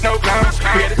no clowns.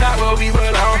 We at the top where we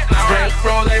belong. Red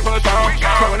rose, they for song.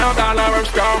 Throwing on dollar, I'm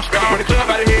strong. When the club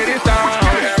out of here, this song.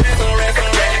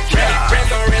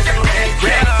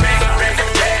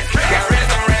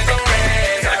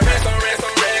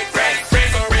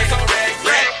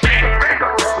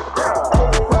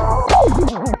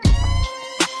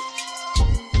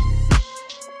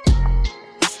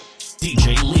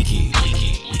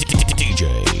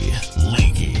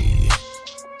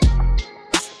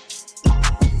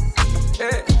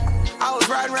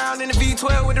 In the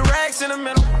V12 with the racks in the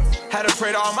middle. Had to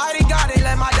pray to Almighty God, they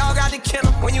let my dog out the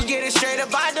kennel. When you get it straight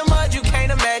up by the mud, you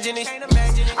can't imagine it.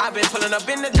 I've been pulling up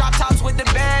in the drop tops with the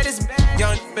baddest.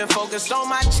 Young been focused on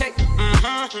my check.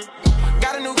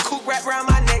 Got a new coupe wrapped around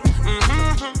my neck.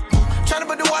 Tryna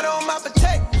put the water on my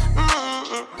potato.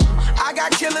 I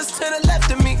got killers to the left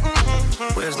of me.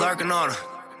 We was lurking on her.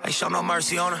 Ain't show no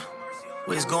mercy on her.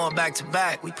 We was going back to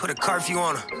back. We put a curfew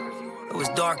on her. It was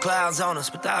dark clouds on us,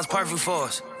 but that was perfect for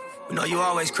us. We know you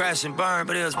always crash and burn,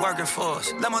 but it was working for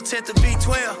us. Let my tent to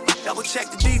V12, double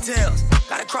check the details.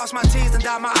 Gotta cross my T's and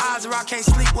dot my I's or I can't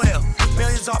sleep well.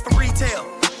 Millions off of retail,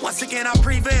 once again I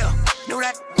prevail. Knew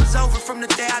that was over from the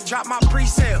day I dropped my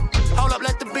pre-sale. Hold up,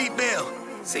 let the beat build.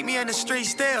 See me in the street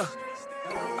still.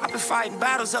 I've been fighting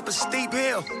battles up a steep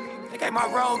hill. They gave my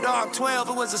road dog 12,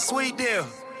 it was a sweet deal.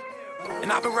 And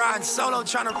I've been riding solo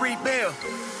trying to rebuild.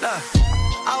 Look.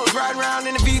 I was riding around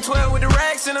in the V12 with the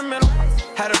racks in the middle.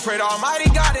 Had to pray to Almighty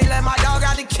God, they let my dog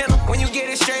out the kennel. When you get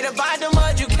it straight up by the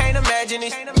mud, you can't imagine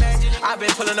it. I've been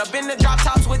pulling up in the drop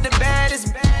tops with the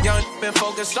baddest. Young been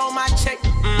focused on my check.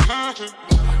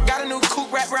 Got a new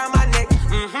coupe wrapped around my neck.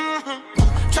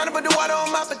 Tryna put the water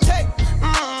on my potato.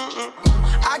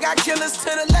 I got killers to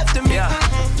the left of me.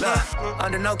 Look,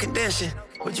 under no condition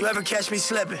would you ever catch me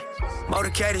slipping.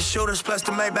 Motorcaded shooters plus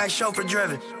the Maybach chauffeur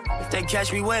driven. If they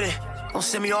catch me with it, don't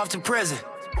send me off to prison.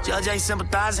 Judge ain't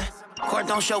sympathizing, court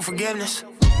don't show forgiveness.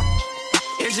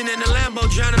 Engine in the Lambo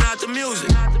drowning out the music.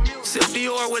 Sip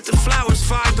Dior with the flowers,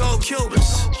 5 gold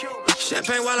Cubans.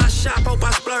 Champagne while I shop, hope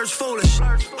I splurge foolish.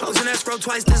 Closing escrow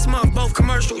twice this month, both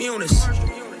commercial units.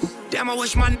 Damn, I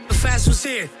wish my nigga Fast was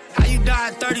here. How you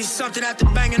died 30-something after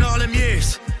banging all them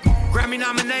years? Grammy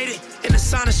nominated, in the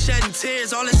sauna shedding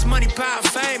tears. All this money, power,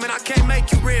 fame, and I can't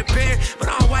make you reappear. But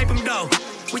I don't wipe them though.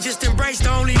 We just embrace the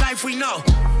only life we know.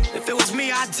 If it was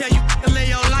me, I'd tell you to live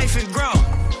your life and grow.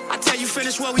 I'd tell you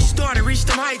finish where we started, reach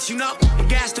them heights, you know. And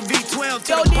gas the V12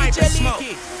 till the pipe and smoke.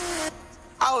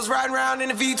 I was riding around in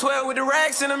the V12 with the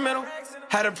racks in the middle.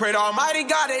 Had to pray to Almighty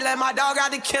God, they let my dog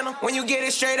out the kennel. When you get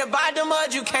it straight up by the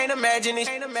mud, you can't imagine it.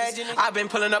 I've been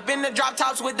pulling up in the drop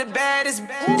tops with the baddest.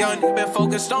 Young been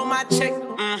focused on my check.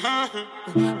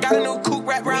 Got a new coupe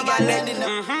wrapped around my neck.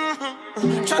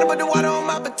 Tryna put the water on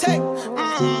my potato.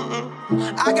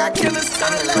 I got killers to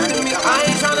the left of me. I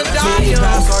ain't tryna die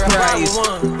young, so I ride with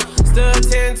one.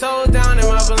 Stood 10 toes down in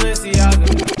my Balenciaga.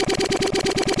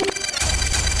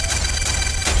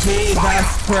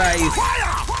 Jesus Christ.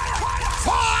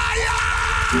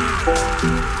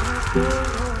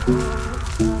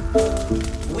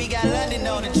 We got London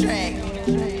on the track.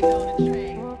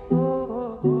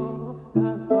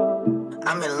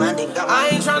 I'm in London. I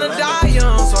ain't tryna die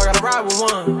young, so I gotta ride with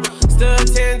one.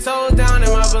 Stood 10 toes down in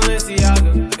my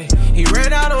Balenciaga. Ay, he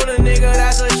ran out on a nigga,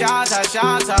 that's a shot.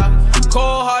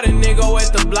 Cold-hearted nigga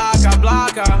with the blocker.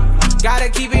 Gotta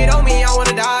keep it on me, I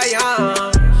wanna die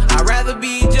young. I'd rather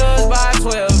be judged by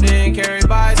 12 than carried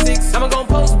by 6. I'ma gon'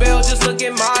 post bail, just look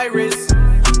at my wrist.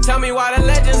 Tell me why the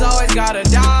legends always gotta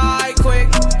die quick.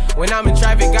 When I'm in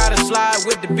traffic, gotta slide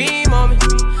with the beam on me.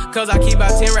 Cause I keep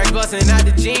out 10 racks bustin' out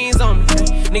the jeans on me.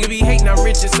 Nigga be hatin', I'm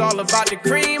rich, it's all about the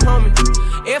cream, homie.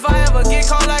 If I ever get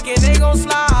caught like it, they gon'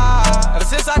 slide. Ever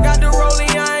since I got the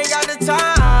rollie, I ain't got the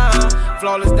time.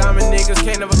 Flawless diamond niggas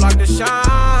can't never block the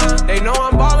shine. They know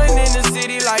I'm ballin' in the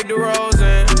city like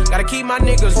DeRozan. Gotta keep my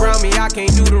niggas round me, I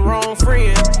can't do the wrong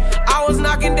friend. I was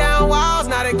knocking down walls,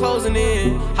 now they closing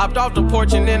in. Hopped off the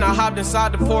porch and then I hopped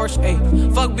inside the Porsche.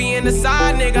 Ayy, fuck being the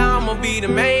side nigga, I'ma be the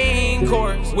main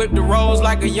course. Whip the rolls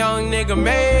like a young nigga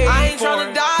made. I ain't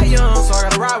tryna die young, so I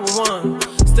gotta ride with one.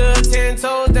 Stood 10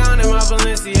 toes down in my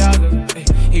Balenciaga. Ay,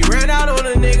 he ran out on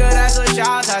a nigga, that's a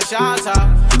shot.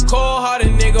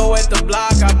 Cold-hearted nigga with the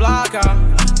blocker.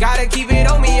 Gotta keep it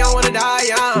on me, I wanna die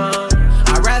young.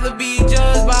 I'd rather be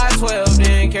judged by 12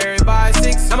 than carried by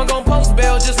 6. I'ma gon' post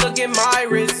bail, just look at my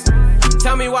wrist.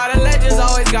 Tell me why the legends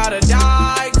always gotta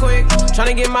die quick.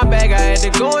 Tryna get my bag, I had to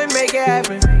go and make it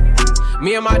happen.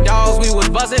 Me and my dogs, we was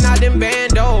buzzing out them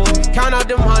bandos. Count out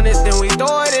them hundreds, then we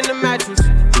throw it in the mattress.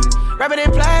 Wrap it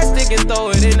in plastic and throw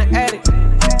it in the attic.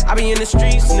 I be in the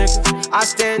streets, nigga, I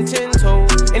stand 10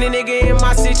 toes. Any nigga in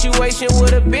my situation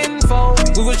would've been fold.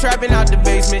 We was trapping out the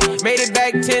basement, made it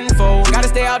back tenfold. Gotta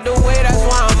stay out the way, that's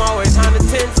why I'm always on the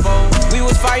tenfold. We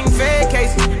was fighting fair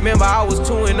cases, remember I was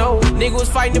 2-0. Nigga was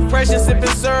fighting depression, sipping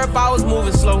syrup, I was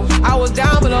moving slow. I was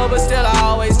down below, but still I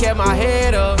always kept my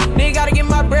head up. Nigga gotta get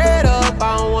my bread up,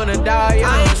 I don't wanna die young.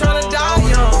 I ain't tryna die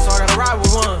young, so I gotta ride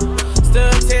with one.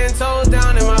 Stood 10 toes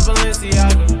down in my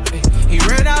Balenciaga. He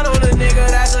ran out on a nigga,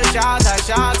 that's a shot.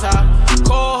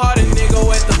 Cold-hearted nigga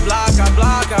with the block, I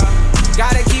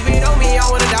gotta keep it on me, I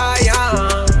wanna die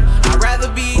young. I'd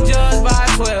rather be judged by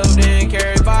 12 than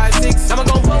carried by 6. I'ma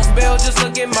go post bail, just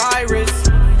look at my wrist.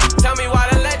 Tell me why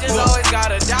the legends always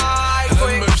gotta die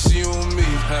quick. Have mercy on me,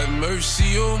 have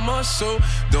mercy on my soul.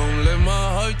 Don't let my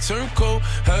heart turn cold.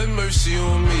 Have mercy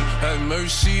on me, have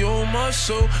mercy on my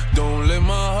soul. Don't let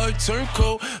my heart turn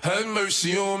cold. Have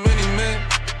mercy on many men.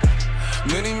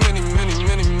 Many men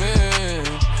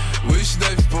wish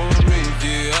they for me.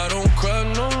 Yeah, I don't cry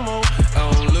no more.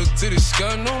 I don't look to the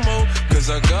sky no more. Cause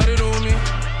I got it on me.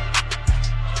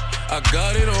 I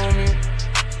got it on me.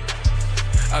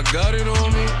 I got it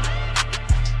on me.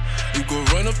 You can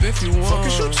run up if you want. Fuck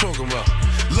is you talking about?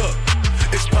 Look.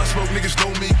 It's Pop Smoke, niggas know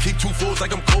me. Keep 2 fours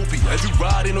like I'm Kobe. As you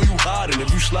riding or you hiding,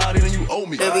 if you sliding and you owe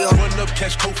me. Run up,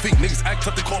 catch cold feet. Niggas act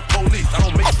tough to call police. I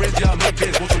don't make friends, y'all make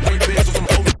bands. Want some great bands or some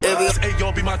homies. Hey,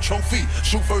 y'all be my trophy.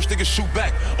 Shoot first, niggas shoot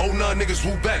back. Oh, nah, niggas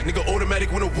woo back. Nigga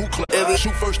automatic when a woo clap.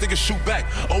 Shoot first, niggas shoot back.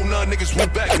 Oh, nah, niggas woo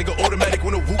back. Nigga automatic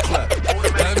when a woo clap.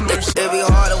 Have mercy. It be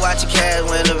hard to watch your cash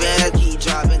when the van keep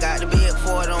dropping. Got the big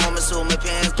Ford on me, so my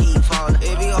pants keep falling.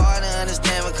 It be hard to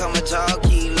understand when come a jaw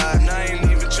keep locking. I ain't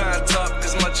even trying to talk,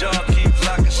 cause my jaw keep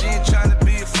locking. She ain't trying to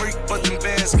be a freak, but them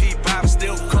bands keep popping.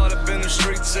 Still caught up in the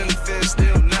streets and the fence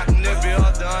still knocking. It be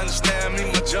hard to understand me,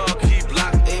 my jaw keep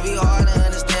locking. It be hard to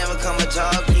understand when come a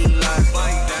jaw keep locking.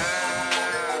 Bite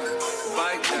down,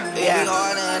 bite down. It be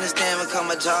hard to understand when come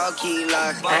a jaw keep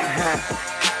locking.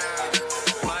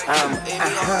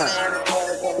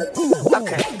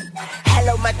 Okay.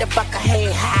 Hello, motherfucker,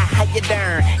 hey, hi, how you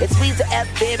doing? It's Weezer F,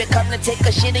 baby, come to take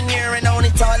a shit and urine on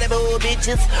these toilet old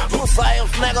bitches. Pussy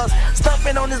ass niggas,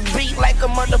 stumping on this beat like a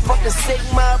motherfucking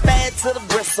Sigma. Bad to the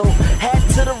bristle, hat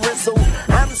to the rizzle.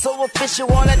 I'm so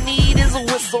official, all I need is a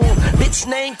whistle. Bitch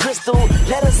named Crystal,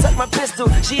 let her suck my pistol.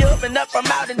 She open up, I'm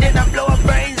out, and then I blow her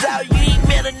brains out. You ain't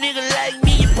met a nigga like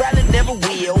me, you probably never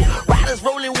will. Riders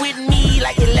rolling with me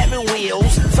like 11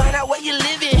 wheels. Find out where you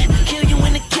living, kill you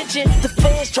in the kitchen. The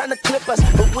fans trying to clip us,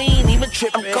 but we ain't even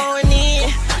tripping. I'm going in,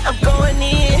 I'm going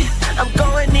in, I'm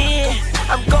going in,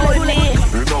 I'm going in.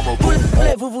 And I'ma go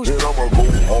hard, and I'ma go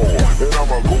hard, and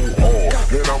I'ma go hard,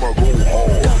 and I'ma go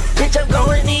hard. Bitch, I'm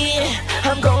going in,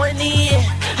 I'm going in,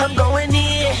 I'm going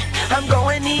in, I'm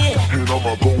going in. And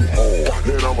I'ma go hard,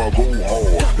 and I'ma go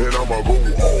hard, and I'ma go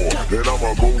hard, and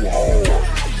I'ma go hard.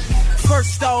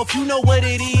 First off, you know what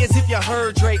it is if you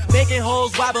heard Drake. Making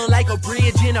hoes wobble like a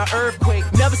bridge in an earthquake.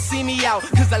 Never see me out,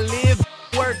 cause I live,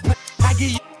 work. I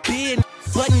get you big,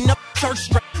 button up, church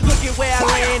straight. Look at where I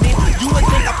landed, you would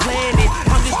think I planned it.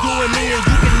 I'm just doing me and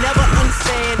you can never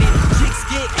understand it. Chicks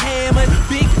get hammered,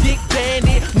 big dick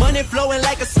bandit. Money flowing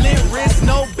like a slit wrist,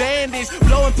 no bandage.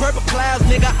 Blowing purple clouds,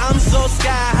 nigga, I'm so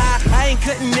sky high. I ain't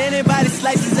cutting anybody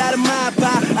slices out of my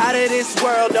pie. Out of this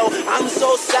world, though, I'm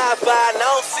so sci-fi.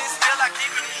 No, sit still, I keep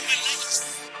it moving.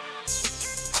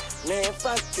 Man,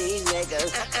 fuck these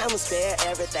niggas. I'ma spare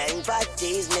everything, fuck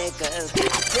these niggas. I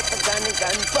flip a gun and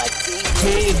gun, fuck these niggas.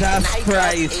 Jesus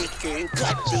Christ.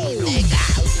 Cut these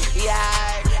niggas.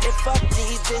 Yeah, and fuck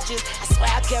these bitches. I swear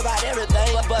I care about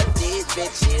everything but these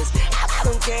bitches. I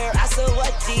don't care, I so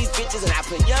what these bitches. And I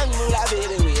put young mood, I bet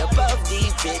we above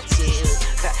these bitches.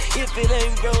 If it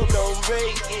ain't broke, don't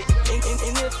break it.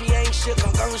 And if he ain't shook,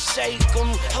 I'm gon' shake him.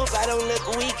 Hope I don't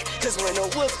look weak, cause when a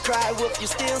wolf cry wolf, you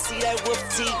still see that wolf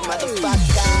teeth,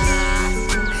 motherfucker.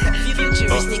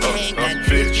 Futuristic handgun.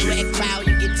 If you act foul,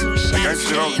 you get 2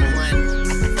 shots, man, one.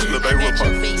 I bet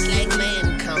your face like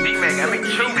man come.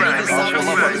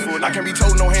 I can't be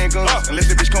told no handguns unless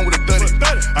the bitch come with a 30.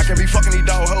 I can't be fucking these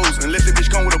dog hoes unless the bitch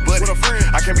come with a buddy.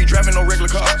 I can't be driving no regular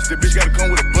cars, the bitch gotta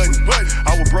come with a button.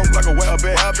 I was broke like a wild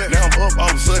bat, now I'm up all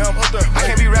of a sudden. I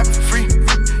can't be rapping for free,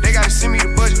 they gotta send me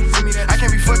the budget. I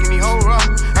can't be fucking these hoes raw,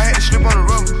 I had to slip on the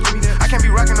rubber. I can't be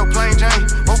rocking no plain Jane,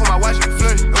 both of my watch get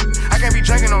flooded. I can't be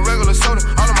drinking no regular soda,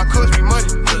 all of my cups be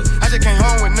muddy. I just came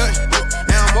home with nothing,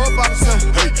 now I'm up all of a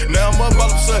sudden. Hey, now I'm up all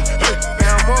of a sudden. Hey,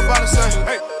 now I'm up all of a sudden.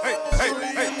 Hey, hey, hey,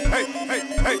 hey, hey, hey,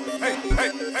 hey, hey, hey,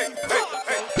 hey, hey,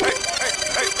 hey,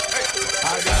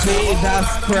 Jesus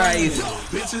Christ.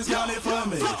 Bitches counting for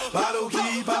me. Bottle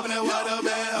keep popping that water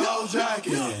bad hoes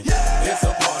jacking. It's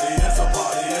a party, it's a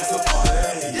party, it's a party.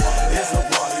 It's a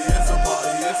party, it's a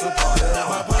party,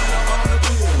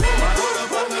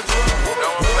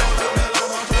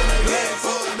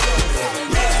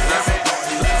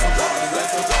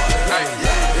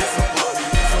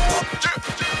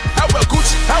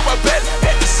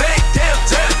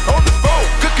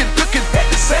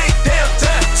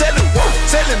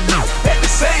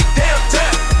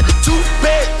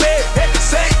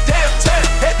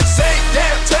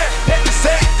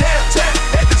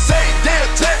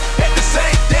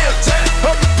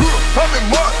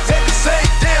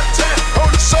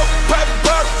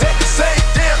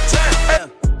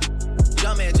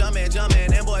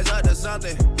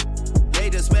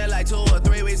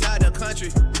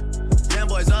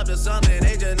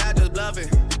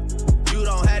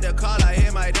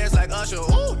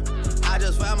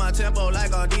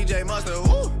 on DJ Mustard,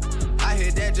 woo. I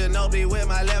hit that Ginobili with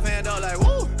my left hand, though, like,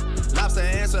 woo. Lobster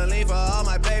and saline for all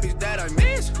my babies that I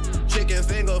miss. Chicken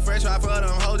finger, fresh fry for them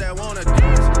hoes that wanna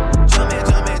dance.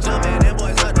 Jumpin', them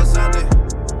boys up to something.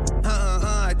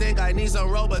 I think I need some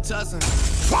Robitussin.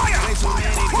 Fire! Way too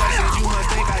many questions, you must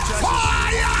think I trust you.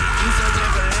 You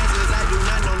searching for answers, I do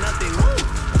not know nothing, woo.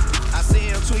 I see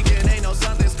him tweaking, they know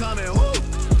something's coming, woo.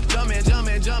 Jumpin',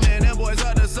 them boys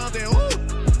up to something, woo.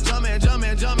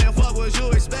 Jumpin', fuck what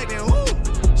you expecting, woo.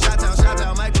 Shout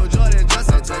out, Michael Jordan,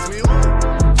 Justin, text me, woo.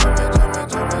 Jumpin'.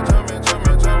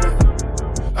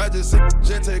 I just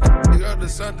take up to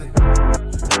something.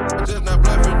 Just not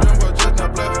bluffing, them boys just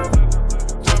not bluffing.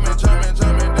 Jumpin',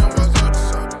 them boys up to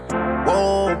something.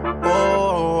 Whoa.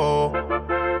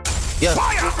 Yeah.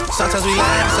 Sometimes we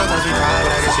laugh, sometimes we cry,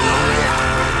 but I guess you know me.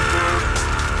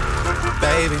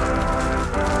 Baby,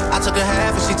 I took a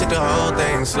half and she took the whole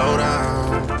thing. Slow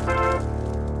down,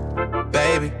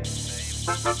 baby.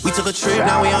 We took a trip,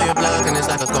 now we on your block and it's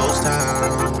like a ghost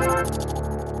town.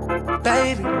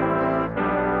 Baby,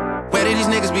 where did these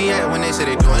niggas be at when they say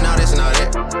they doing all this and all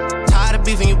that? Tired of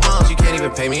beefing you bums, you can't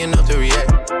even pay me enough to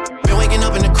react. Been waking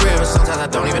up in the crib and sometimes I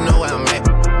don't even know where I'm at.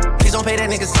 Please don't play that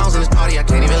nigga songs in this party, I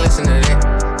can't even listen to that.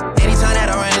 Anytime that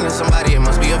I run into somebody, it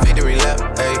must be a victory lap,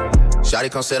 ayy. Shawty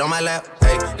come sit on my lap,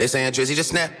 ayy. They saying Drizzy just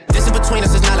snap. This in between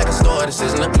us is not like a store, this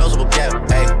isn't a closable gap,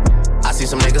 ayy. I see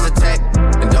some niggas attack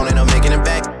and don't end up making it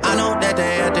back. I know that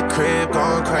they at the crib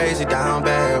going crazy down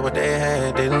bad. What they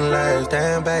had didn't last,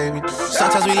 damn baby.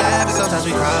 Sometimes we laugh and sometimes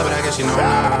we cry, but I guess you know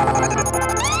now.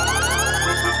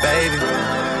 Baby,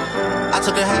 I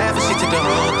took a half and she took the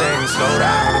whole thing. Slow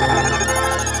down,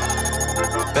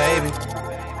 baby.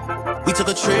 We took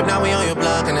a trip, now we on your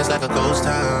block and it's like a ghost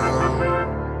town.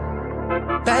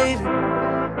 Baby,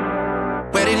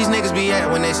 where did these niggas be at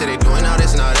when they say they doing all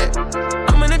this and all that?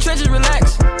 I'm in the trenches,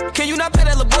 relax. Can you not pay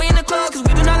that little boy in the club? Cause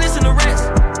we do not listen to rats.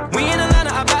 We in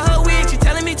Atlanta, I buy her wig, she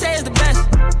telling me Tay is the best.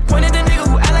 Point at the nigga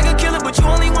who act like a killer, but you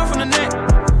only one from the net.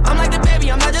 I'm like the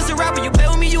baby, I'm not just a rapper. You play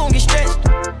with me, you won't get stretched.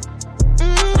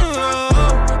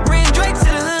 Bring Drake to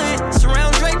the hood,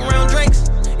 surround Drake, around Drakes.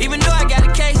 Even though I got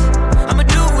a case, I'ma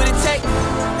do what it take.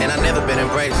 And I never been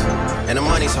embraced, and the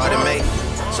money's hard to make.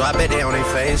 So I bet they on their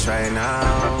face right now.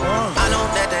 I know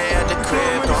that they at the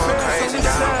crib going crazy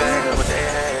down bad. What they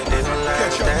had didn't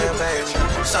last, damn baby.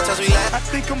 Sometimes we laugh. I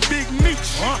think I'm Big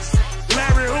Meech,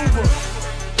 Larry Hoover,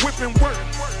 whipping work.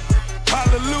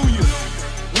 Hallelujah,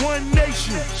 one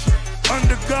nation,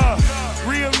 under God.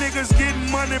 Real niggas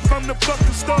getting money from the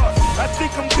fucking start. I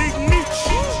think I'm Big Meech,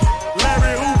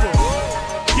 Larry Hoover,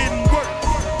 getting work.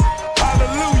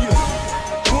 Hallelujah,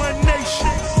 one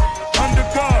nation, under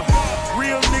God.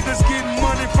 Real niggas getting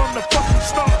money from the fucking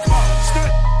start.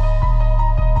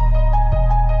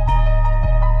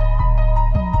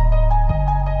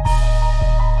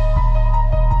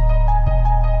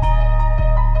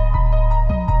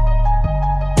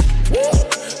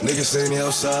 Niggas saying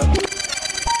outside.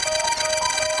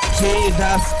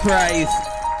 Jesus Christ.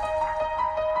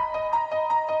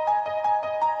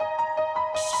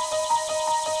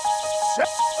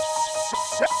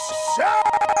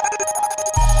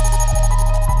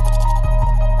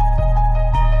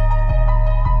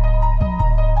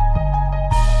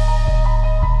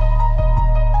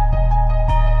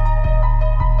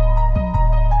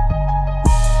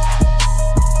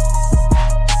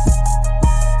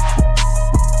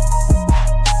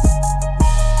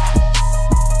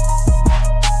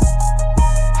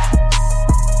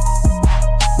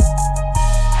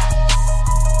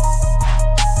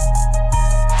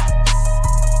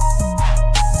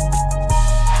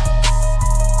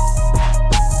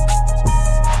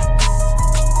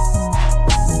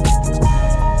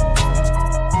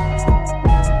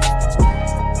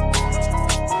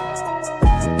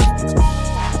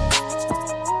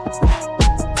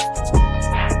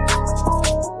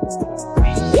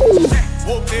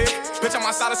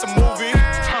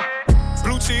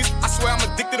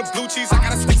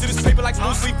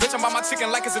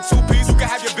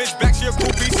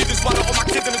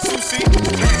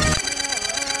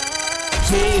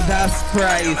 Jesus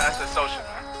Christ. That's the social,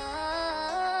 man.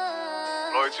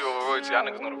 Loyalty over royalty, y'all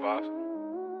niggas know the vibes.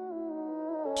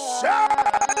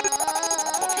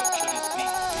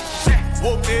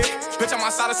 Whoop it, bitch, I'm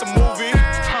outside of some movie.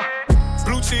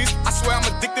 Blue cheese, I swear I'm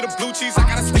addicted to blue cheese. I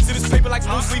gotta stick to this paper like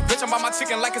blue sleep. Bitch, I'm by my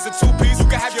chicken like it's a two-piece. You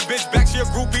can have your bitch back, she a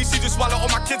groupie. She just swallow all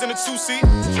my kids in a two-seat.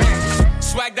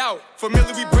 Swagged out,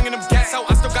 familiar, we bringing them gas out.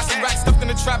 I still got some racks stuffed in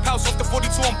the trap house. Off the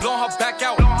 42, I'm blowing her back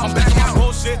out. I'm back on my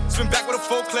bullshit, spin back with a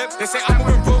full clip. They say I'm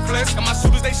moving ruthless, and my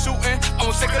shooters, they shooting. I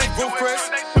won't take her, they ruthless.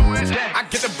 I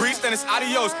get hit the breeze, then it's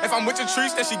adios. If I'm with your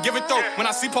trees, then she give it though. When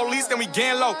I see police, then we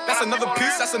gang low. That's another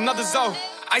piece, that's another zone.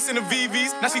 Ice in the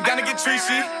VVs, now she down to get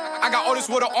treachy. I got all this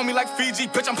water on me like Fiji.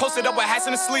 Bitch, I'm posted up with hats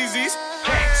and the sleazies.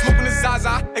 Smoking the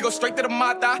Zaza, they go straight to the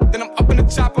Mata. Then I'm up in the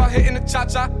chopper, hitting the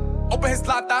cha-cha. Open his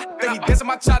lata, then he dancing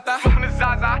my chata. Smoking the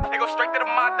Zaza, they go straight to the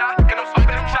Mata. Then I'm up in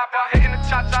the chopper, hitting the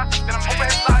cha-cha. Then I'm open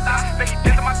his lata, then he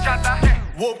dancing my chata.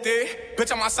 Whooped it,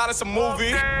 bitch, I'm outside of some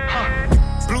movie.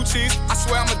 Blue cheese, I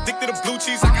swear I'm addicted to blue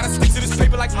cheese. I gotta stick to this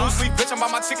paper like blue sleep. Bitch, I'm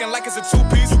on my chicken like it's a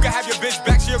two-piece. You can have your bitch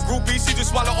back, she a groupie. She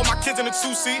just swallow all my kids in a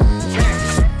two-seat.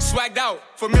 Swagged out,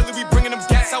 familiar, we bringing them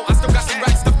gas out. I still got some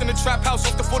racks stuffed in the trap house.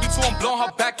 Off the 42, I'm blowing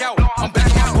her back out. I'm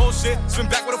back on my bullshit, spin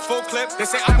back with a full clip. They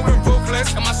say I'm moving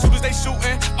ruthless, and my shooters they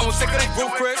shooting. I won't take it, they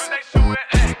roof, Chris.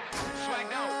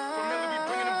 Swagged out, familiar, we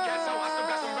bringing them gas out. I still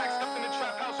got some racks stuffed in the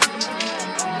trap house.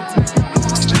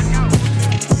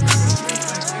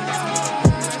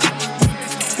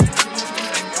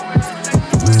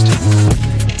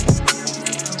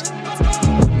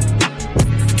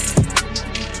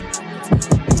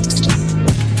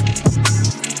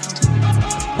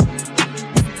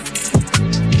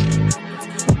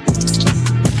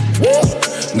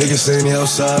 Niggas saying they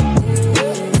outside.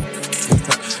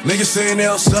 Niggas saying they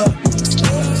outside.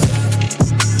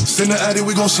 Send the addy,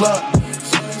 we gon' slide.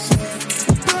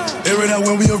 Air it out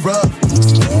when we arrive.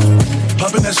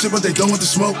 Poppin' that shit, but they done with the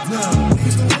smoke.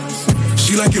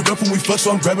 She like it rough when we fuck,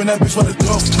 so I'm grabbing that bitch by the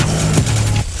throat.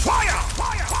 Fire!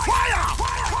 Fire! Fire!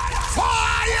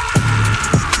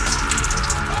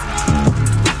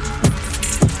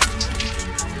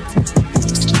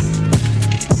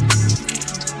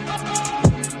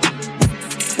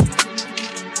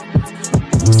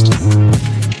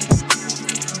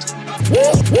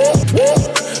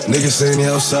 Niggas saying they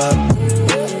outside.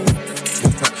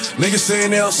 Niggas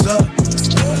saying they outside.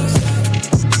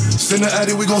 Send the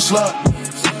addy, we gon' slide.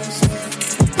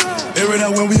 Air it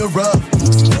out when we arrive.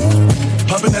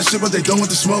 Poppin' that shit, but they done with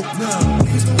the smoke.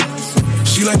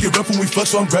 She like it rough when we fuck,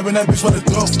 so I'm grabbing that bitch by the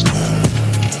throat.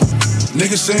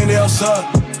 Niggas saying they outside.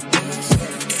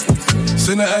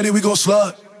 Send the addy, we gon'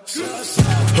 slide.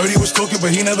 Heard he was talking,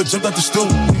 but he never jumped out the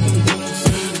stool.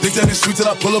 Think that it's sweet till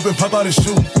I pull up and pop out his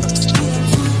shoe.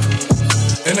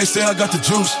 And they say I got the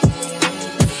juice.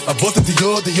 I bought the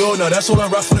Dior, now that's all I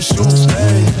rock for the shoes.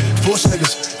 Hey, Porsche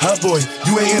niggas, hot boy.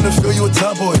 You ain't in the field, you a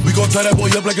top boy. We gon' tie that boy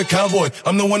up like a cowboy.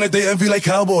 I'm the one that they envy like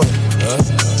cowboy.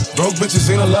 Broke bitches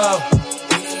ain't allowed.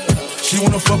 She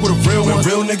wanna fuck with a real one.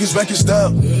 Real niggas back in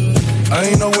style. I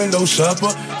ain't no window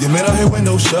shopper. Your man out here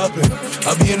window shopping.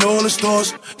 I be in all the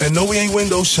stores, and no, we ain't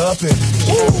window shopping.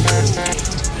 Woo.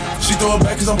 She throw it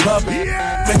back cause I'm poppin'.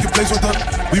 Make it place with her.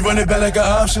 We run it back like an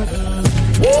option.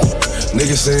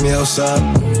 Niggas saying they outside.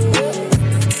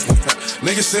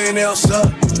 Niggas saying they outside.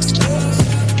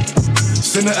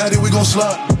 Send the addy, we gon'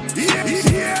 slide. Air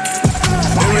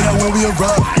it out when we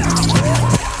arrive.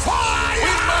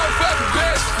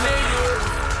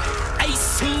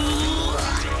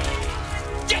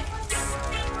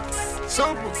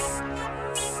 Super.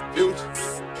 Future.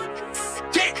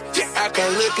 I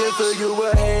come looking for you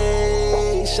with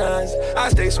Haitians. I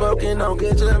stay smoking on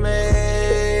good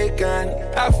Jamaican.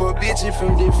 I forbid you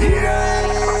from different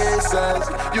races.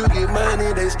 You get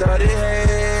money, they started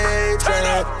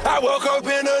hating. I woke up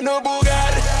in a new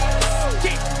Bugatti.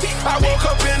 I woke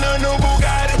up in a new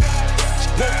Bugatti.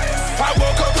 I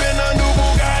woke up in a new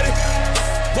Bugatti.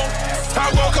 I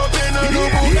woke up in a new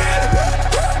Bugatti.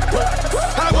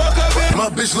 I woke up in. My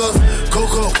bitch love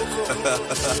Coco.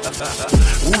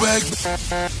 Who back?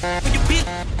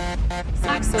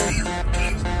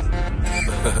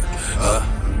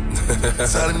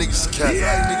 That's how the niggas cat.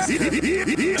 Niggas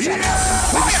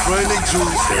spraying they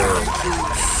juice.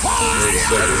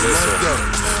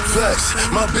 Flex,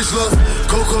 my bitch love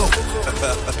Coco.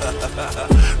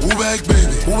 Who back,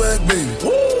 baby? Who back, baby?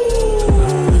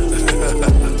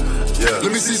 Yeah.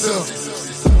 Let me see some.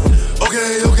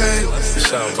 Okay.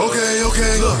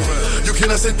 Look, you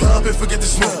cannot say pop and forget the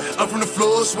smoke. I'm from the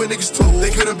floors where niggas talk. They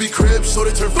couldn't be cribs, so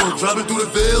they turn folk. Driving through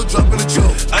the veil, dropping a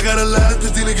joke. I gotta laugh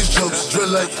cause these niggas jokes. Drill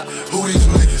like, who these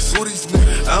niggas?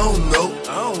 I don't know.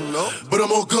 But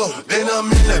I'm on go. And I'm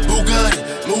in that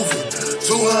Bugatti, moving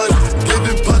 200.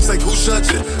 Giving pops like who shot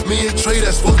you? Me and Trey,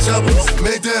 that's 4 choppers.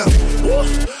 Man down.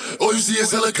 All you see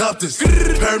is helicopters.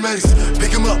 Paramedics,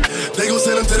 pick him up. They gon'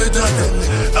 send him to the doctor.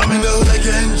 I'm in the hood like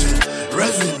an engine.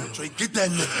 Revving. Get that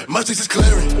nigga. My chicks is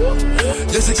clearing.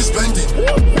 Your chicks is spending.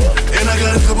 And I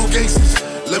got a couple gangsters.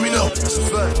 Let me know.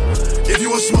 If you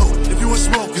want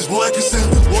smoke, cause boy I can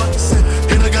send them.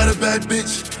 And I got a bad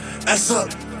bitch. Ass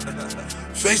up.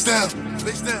 Face down.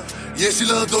 Yeah, she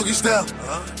love doggy style.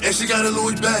 And she got a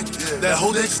Louis back. That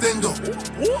whole extendo.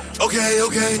 Okay.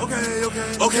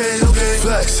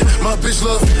 Flex, my bitch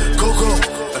love Coco.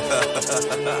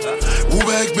 Woo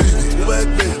back, baby.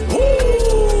 Woo.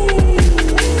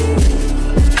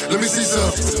 Let me see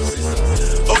some.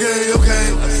 Okay.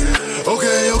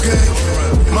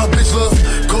 My bitch love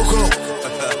Coco.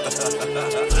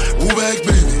 Woo back,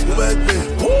 baby.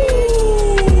 Woo.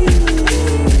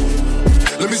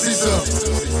 Let me see some.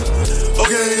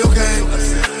 Okay.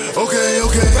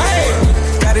 Hey.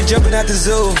 Got it jumping out the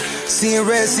zoo. Seeing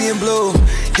red, seeing blue.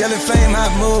 Yellow flame,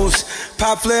 hot moves.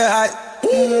 Pop flare, hot.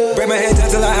 Break my head down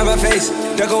till I have my face.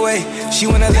 Duck away. She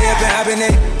wanna lay up and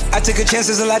hibernate. I took a chance,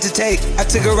 there's a lot to take. I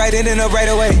took her right in and up right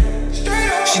away.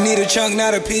 She need a chunk,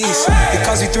 not a piece. It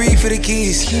cost me 3 for the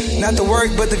keys. Not the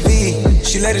work, but the V.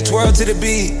 She let it twirl to the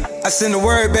beat. I send the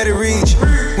word, better reach.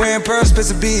 Wearing pearl, spits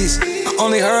of bees. I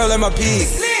only hurl at my peak.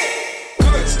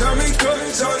 Cuts, diamond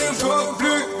cuts, out in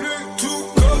public. 2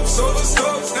 cups, all the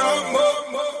stuff, now I'm up.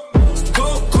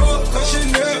 Cup,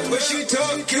 Chanel, but she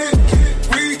talking.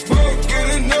 Reebok, get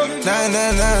enough.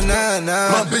 Nah.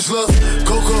 My bitch love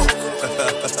Coco.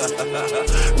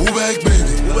 Woo back, baby.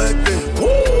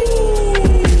 Woo.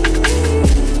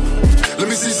 Let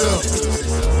me see some.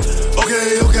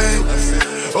 Okay.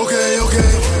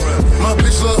 My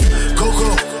bitch love Coco.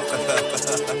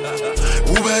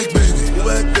 Woo back, baby.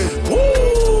 Woo.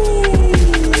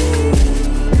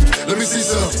 Let me see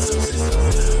some.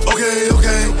 Okay.